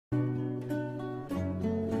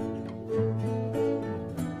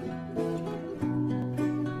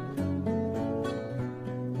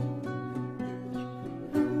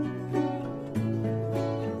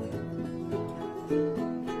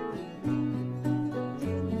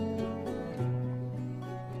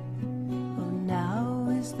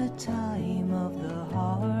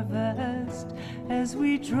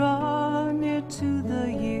we draw near to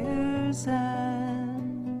the year's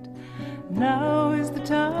end. Now is the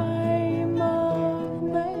time of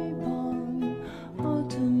Mabon,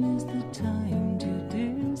 autumn is the time to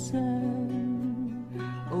descend.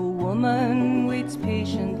 A woman waits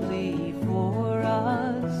patiently for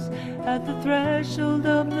us at the threshold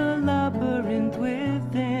of the labyrinth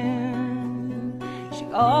within. She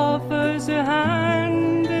offers her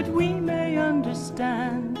hand that we may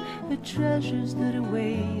understand the treasures that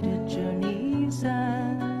await a journey's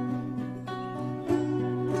end.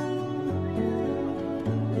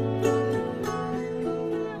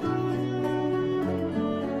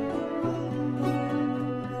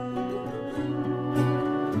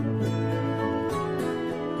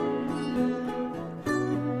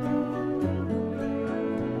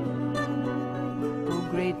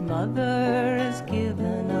 Great Mother has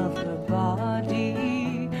given of her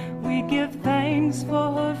body. We give thanks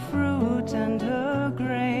for her fruit and her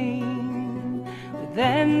grain. We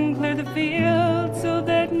then clear the field so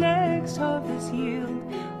that next harvest yield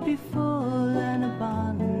be full and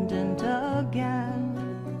abundant again.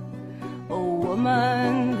 A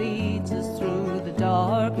woman leads us through the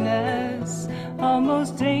darkness, our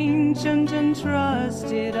most ancient and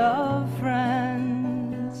trusted of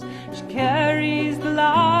friends. She carries the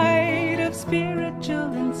light of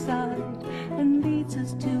spiritual insight and leads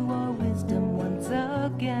us to our wisdom once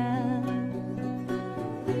again.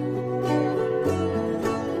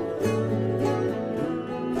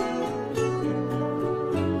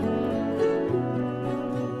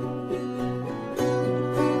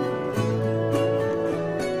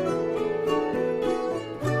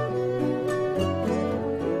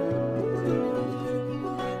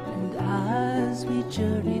 And as we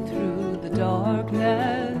journey through the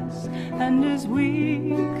darkness, and as we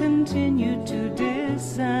continue to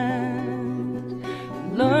descend,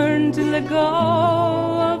 learn to let go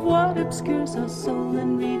of what obscures our soul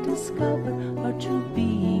and rediscover our true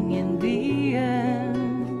being in the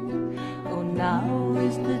end. Oh, now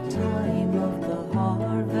is the time of the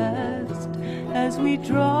harvest as we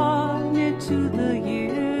draw near to the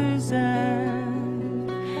year's end.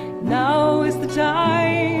 Now is the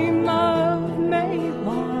time of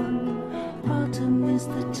Mabon, autumn is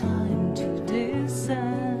the time to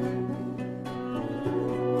descend.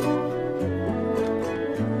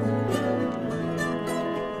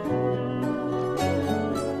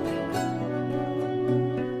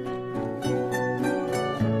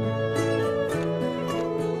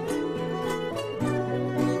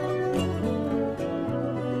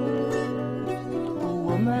 A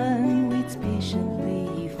woman waits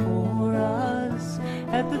patiently for us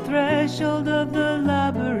at the threshold of the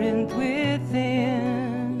labyrinth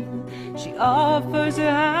within. She offers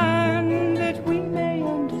her hand that we may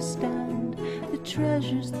understand the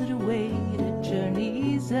treasures that await a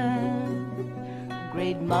journey's end.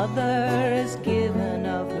 Great Mother has given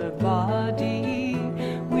of her body.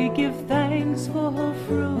 We give thanks for her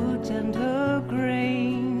fruit and her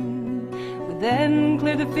grain. We then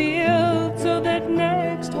clear the field so that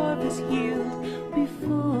next harvest yield be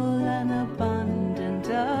full and abundant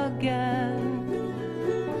again.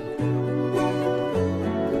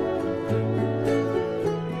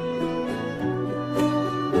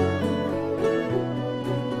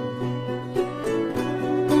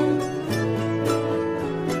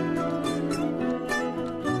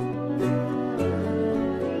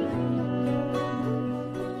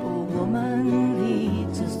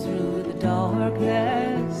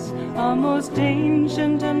 Darkness, our most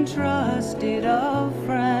ancient and trusted of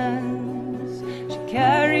friends. She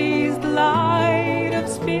carries the light of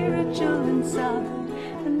spiritual insight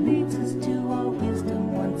and leads us to our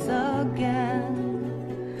wisdom once again.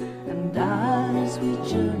 And as we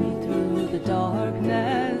journey through the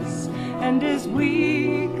darkness, and as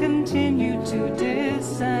we continue to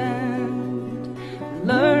descend,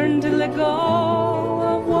 learn to let go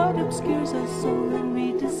of what obscures our soul and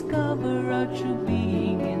rediscover our true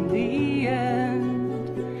being in the end.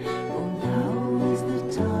 Oh, now is the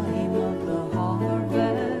time of the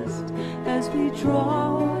harvest as we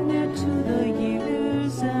draw near to the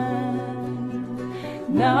year's end.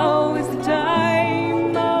 Now is the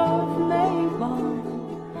time of Mabon,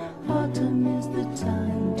 autumn is the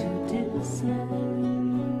time to descend.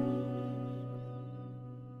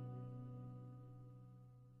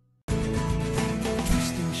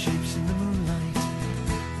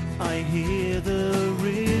 I hear the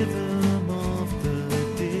rhythm of the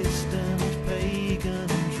distant pagan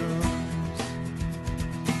drums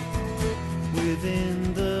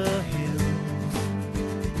within the hills.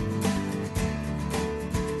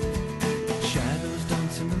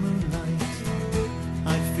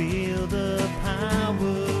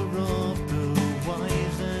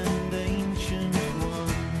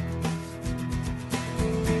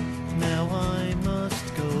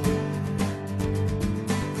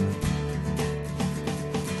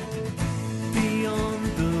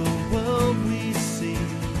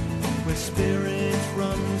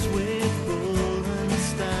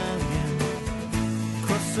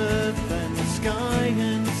 sky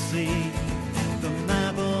and sea.